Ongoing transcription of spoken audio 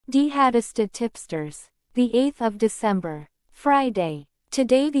Dehadistatipsters. The 8th of December. Friday.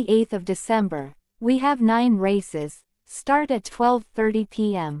 Today the 8th of December, we have 9 races, start at 12:30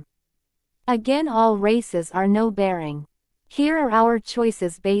 p.m. Again, all races are no bearing. Here are our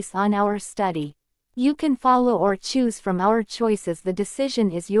choices based on our study. You can follow or choose from our choices. The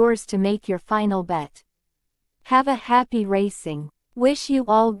decision is yours to make your final bet. Have a happy racing. Wish you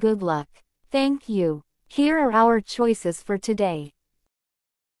all good luck. Thank you. Here are our choices for today.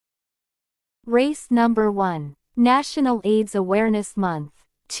 Race number 1. National AIDS Awareness Month.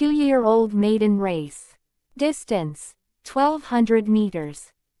 2-year-old maiden race. Distance, 1200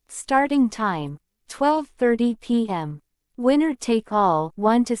 meters. Starting time, 12:30 p.m. Winner take all,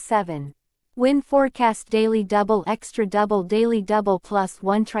 1 to 7. Win forecast daily double extra double daily double plus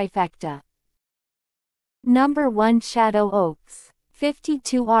 1 trifecta. Number 1 Shadow Oaks,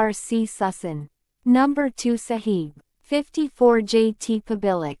 52 RC Sussan. Number 2 Sahib, 54 JT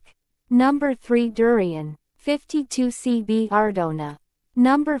Pabilik. Number 3 Durian, 52 CB Ardona.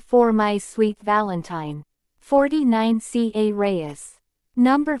 Number 4 My Sweet Valentine, 49 CA Reyes.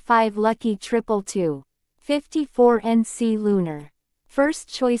 Number 5 Lucky 222, 54 NC Lunar. First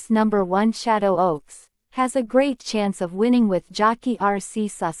choice number 1 Shadow Oaks, has a great chance of winning with jockey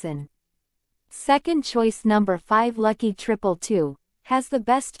RC Sussan. Second choice number 5 Lucky 222, has the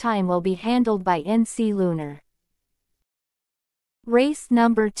best time, will be handled by NC Lunar. Race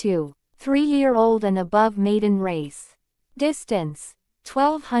number 2. 3-year-old and above maiden race. Distance,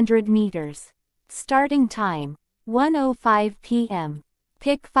 1200 meters. Starting time, 1:05 p.m.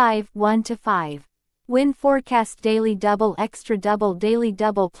 Pick 5, 1 to 5. Win forecast daily double extra double daily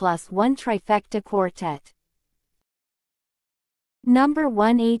double plus 1 trifecta quartet. Number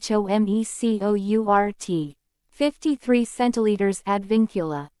 1 HOMECOURT, 53 centiliters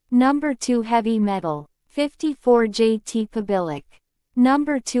Advincula. Number 2 Heavy Metal, 54 JT Pabilik.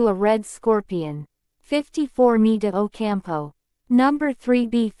 Number 2 A Red Scorpion, 54 Me de Ocampo. Number 3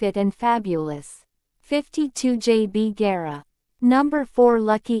 Be Fit and Fabulous, 52 JB Guerra. Number 4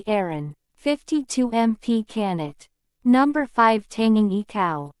 Lucky Aaron, 52 MP Canet. Number 5 Tanging E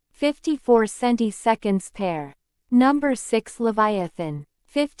Cow, 54 centiseconds pair. Number 6 Leviathan,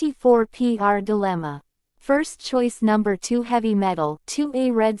 54 PR Dilemma. First choice number 2 Heavy Metal,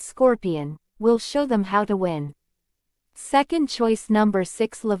 2A Red Scorpion, will show them how to win. Second choice number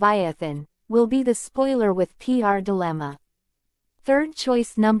 6 Leviathan, will be the spoiler with PR Dilemma. Third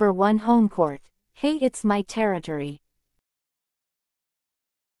choice number 1 Home Court, Hey It's My Territory.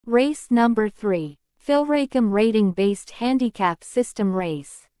 Race number 3. Philracum Rating Based Handicap System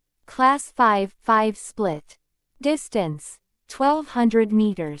Race. Class 5 split. Distance, 1200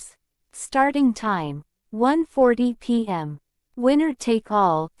 meters. Starting time, 1:40 p.m. Winner take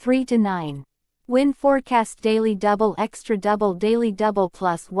all, 3 to 9. Win forecast daily double extra double daily double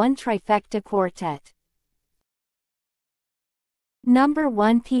plus 1 trifecta quartet. Number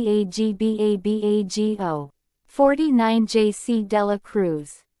 1 PAGBABAGO, 49 JC Dela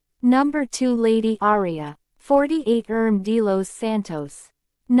Cruz. Number 2 Lady Aria, 48 de los Santos.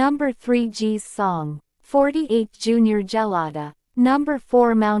 Number 3 G's Song, 48 Junior Gelada. Number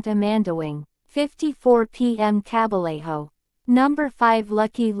 4 Mount Amandawing, 54 PM Cabalejo. Number 5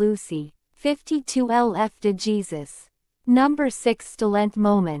 Lucky Lucy, 52 LF de Jesus. Number 6 Stalent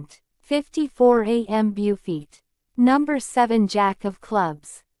Moment, 54 AM Bufeet. Number 7 Jack of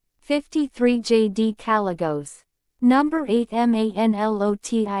Clubs, 53 JD Caligos. Number 8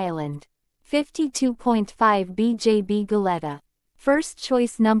 MANLOT Island, 52.5 BJB Galetta. First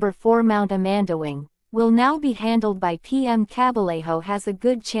choice number 4 Mount Amandawing, will now be handled by PM Cabalejo, has a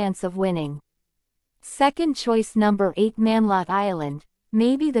good chance of winning. Second choice number 8 Manlot Island,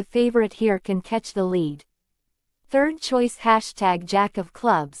 maybe the favorite here, can catch the lead. Third choice hashtag Jack of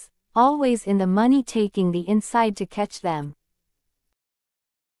Clubs, always in the money, taking the inside to catch them.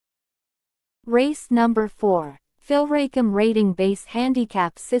 Race number 4. Philracum Rating Base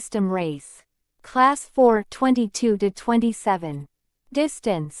Handicap System Race. Class 4 22 to 27.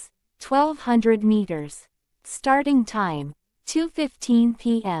 Distance, 1200 meters. Starting time, 2:15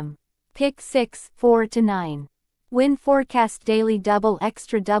 p.m. Pick 6, 4 to 9. Win forecast daily double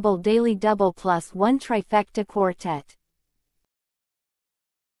extra double daily double plus 1 trifecta quartet.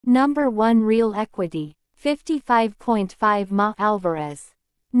 Number 1 Real Equity, 55.5 Ma Alvarez.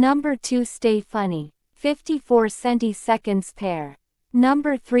 Number 2 Stay Funny, 54 centiseconds pair.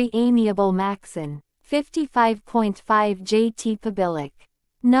 Number 3 Amiable Maxon, 55.5 JT Pabilik.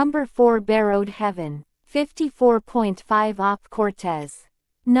 Number 4 Barrowed Heaven, 54.5 Op Cortez.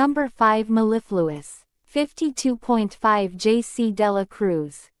 Number 5 Mellifluous, 52.5 JC Dela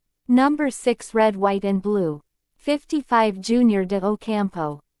Cruz. Number 6 Red White and Blue, 55 Junior de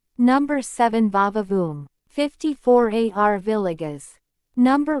Ocampo. Number 7 Vavavoom, 54 AR Villegas.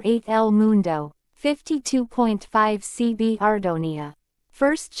 Number 8 El Mundo, 52.5 CB Ardonia.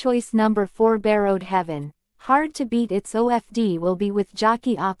 First choice number 4 Barrowed Heaven, hard to beat, its OFD will be with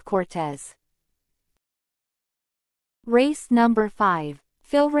jockey Op Cortez. Race number 5,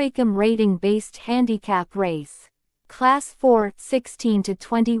 Philracum rating based handicap race. Class 4, 16 to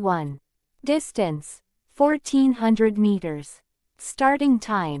 21. Distance, 1400 meters. Starting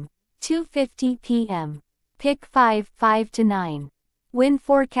time, 2:50 p.m. Pick 5, 5 to 9. Win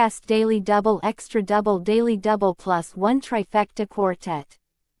forecast daily double extra double daily double plus 1 trifecta quartet.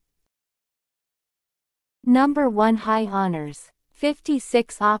 Number 1 High Honors,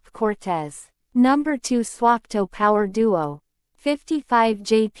 56 Op Cortez. Number 2 Swakto Power Duo, 55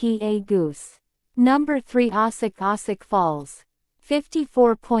 JPA Goose. Number 3 Osik Falls,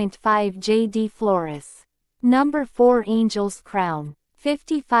 54.5 JD Flores. Number 4 Angels Crown,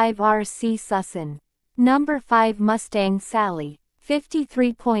 55 RC Sussin. Number 5 Mustang Sally,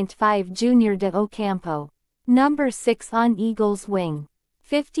 53.5 Junior de Ocampo. Number 6 On Eagle's Wing,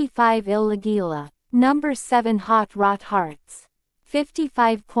 55 Il Aguila. Number 7 Hot Rot Hearts,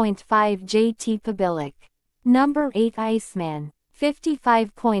 55.5 JT Pabilik. Number 8 Iceman,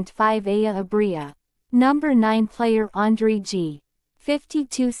 55.5 Aya Abria. Number 9 Player Andre G,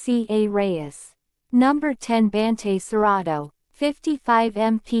 52 CA Reyes. Number 10 Bante Cerrado, 55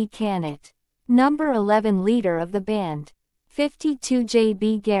 MP Canet. Number 11 Leader of the Band, 52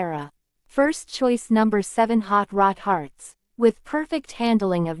 JB Guerra. First choice number 7 Hot Rot Hearts, with perfect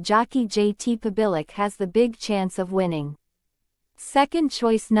handling of jockey JT Pabilik, has the big chance of winning. Second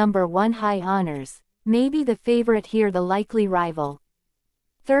choice number 1 High Honors, maybe the favorite here, the likely rival.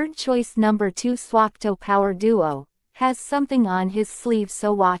 Third choice number 2 Swakto Power Duo, has something on his sleeve,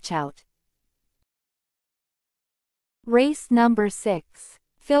 so watch out. Race number 6,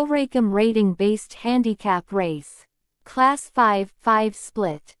 Philracum rating based handicap race. Class 5, 5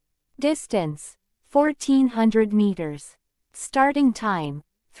 split. Distance, 1400 meters. Starting time,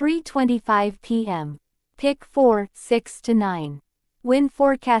 3:25 p.m. Pick 4, 6 to 9. Win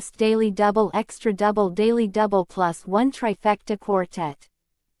forecast daily double extra double daily double plus 1 trifecta quartet.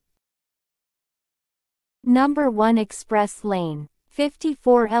 Number 1 Express Lane,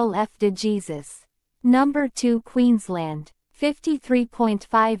 54 LF de Jesus. Number 2 Queensland,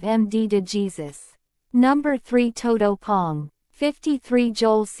 53.5 MD de Jesus. Number 3 Toto Pong, 53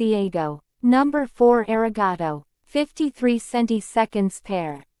 Joel Ciego. Number 4 Arigato, 53 centiseconds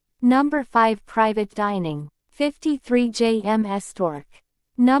pair. Number 5 Private Dining, 53 JM Estork.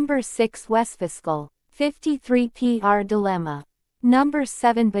 Number 6 Westfiscal, 53 PR Dilemma. Number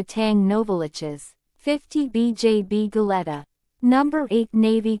 7 Batang Novaliches, 50 BJB Galetta. Number 8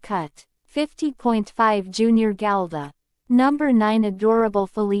 Navy Cut, 50.5 Junior Galda. Number 9 Adorable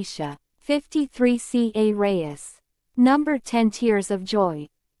Felicia, 53 CA Reyes. Number 10 Tears of Joy,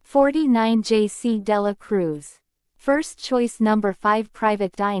 49 JC Dela Cruz. First choice number 5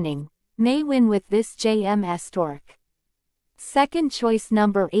 Private Dining, may win with this JM Estork. Second choice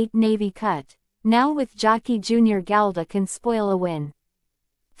number 8 Navy Cut, now with jockey Junior Galda, can spoil a win.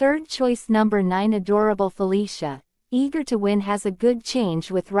 Third choice number 9 Adorable Felicia, eager to win, has a good change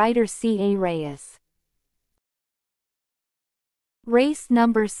with rider CA Reyes. Race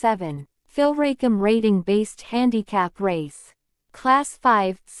number 7, Philracum rating based handicap race. Class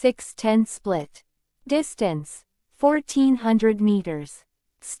 5, 6-10 split. Distance, 1400 meters.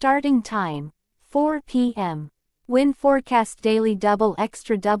 Starting time, 4 p.m. Win forecast daily double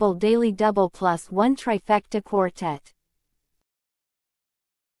extra double daily double plus 1 trifecta quartet.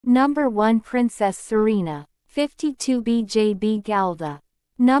 Number 1 Princess Serena, 52 BJB Galda.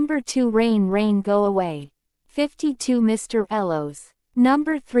 Number 2 Rain Go Away, 52 Mr. Elos.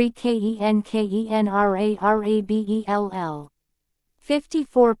 Number 3 KenKenRARABELL,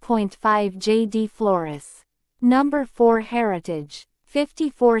 54.5 JD Flores. Number 4 Heritage,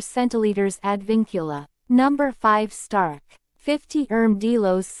 54 centiliters Advincula. Number 5 Stark, 50 de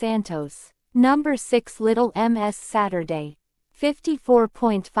los Santos. Number 6 Little MS Saturday,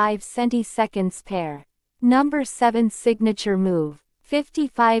 54.5 centiseconds pair. Number 7 Signature Move,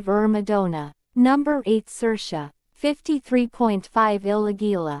 55 Madonna. Number 8 Sersha, 53.5 Il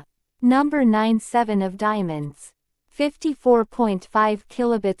Aguila. Number 9 7 of Diamonds, 54.5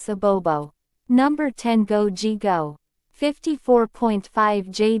 kilobits Abobo. Number 10 Go G Go, 54.5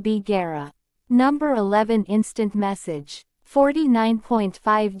 JB Guerra. Number 11 Instant Message,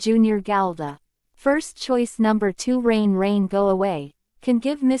 49.5 Junior Galda. First choice number 2 Rain Go Away, can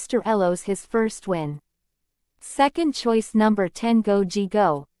give Mr. Elos his first win. Second choice number 10 Go G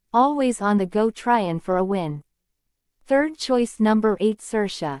Go, always on the go, tryin' for a win. Third choice number 8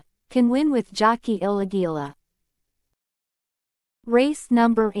 Sersha, can win with jockey Ilagila. Race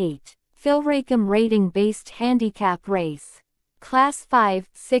number 8. Philracum rating-based handicap race. Class 5,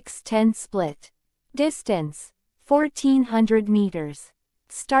 6-10 split. Distance, 1400 meters.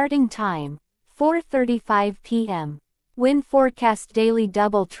 Starting time, 4:35 p.m. Win forecast daily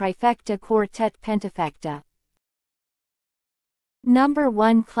double trifecta quartet pentafecta. Number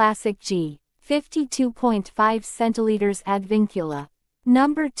 1 Classic G, 52.5 centiliters advincula.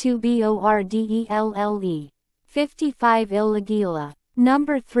 Number 2 Bordelle, 55 Ilagila.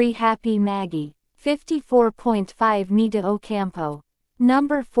 Number 3 Happy Maggie, 54.5 Mita Ocampo.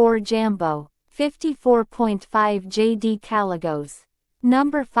 Number 4 Jambo, 54.5 JD Caligos.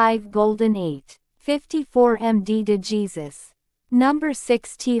 Number 5 Golden 8, 54 MD de Jesus. Number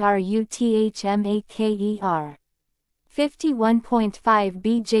 6 Truthmaker, 51.5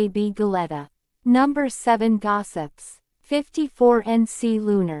 BJB Galetta. Number 7 Gossips, 54 NC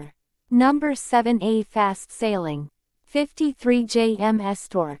Lunar. Number 7 A Fast Sailing, 53 JM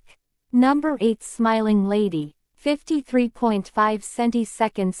Estork. Number 8 Smiling Lady, 53.5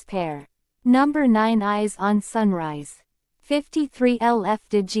 centiseconds pair. Number 9 Eyes on Sunrise, 53 LF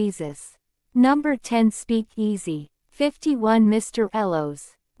de Jesus. Number 10 Speak Easy, 51 Mr.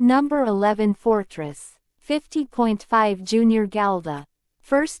 Ellos. Number 11 Fortress, 50.5 Junior Galda.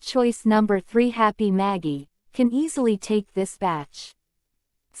 First choice number 3 Happy Maggie, can easily take this batch.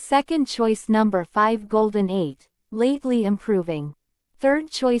 Second choice number 5 Golden 8, lately improving.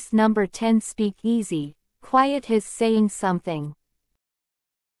 Third choice number 10 Speak Easy, quiet his saying something.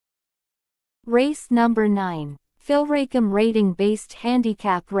 Race number 9. Philracum rating-based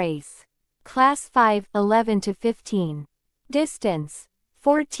handicap race. Class 5, 11 to 15. Distance,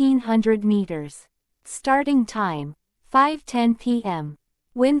 1400 meters. Starting time, 5:10 p.m.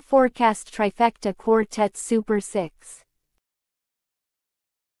 Win forecast trifecta quartet Super 6.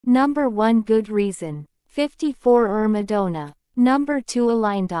 Number 1 Good Reason, 54 Madonna. Number 2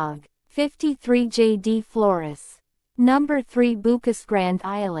 Align Dog, 53 JD Flores. Number 3 Bucas Grand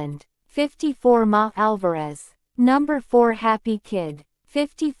Island, 54 Ma Alvarez. Number 4 Happy Kid,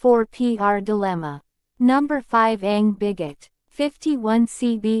 54 PR Dilemma. Number 5 Ang Bigot, 51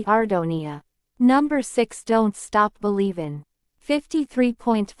 CB Ardonia. Number 6 Don't Stop Believin',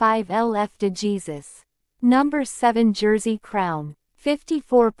 53.5 LF de Jesus. Number 7 Jersey Crown,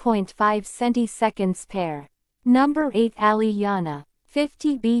 54.5 centiseconds pair. Number 8 Aliana,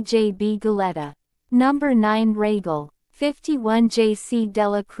 50 BJB Galetta. Number 9 Regal, 51 JC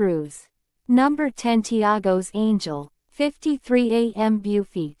Dela Cruz. Number 10 Tiago's Angel, 53 AM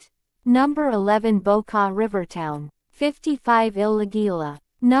Bufete. Number 11 Boca Rivertown, 55 Ilagila.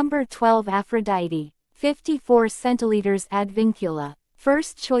 Number 12 Aphrodite, 54 centiliters advincula.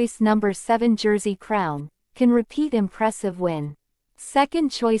 First choice number 7 Jersey Crown, can repeat impressive win.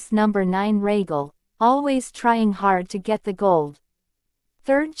 Second choice number 9 Regal, always trying hard to get the gold.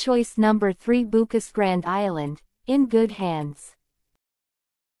 Third choice number 3 Bucas Grand Island, in good hands.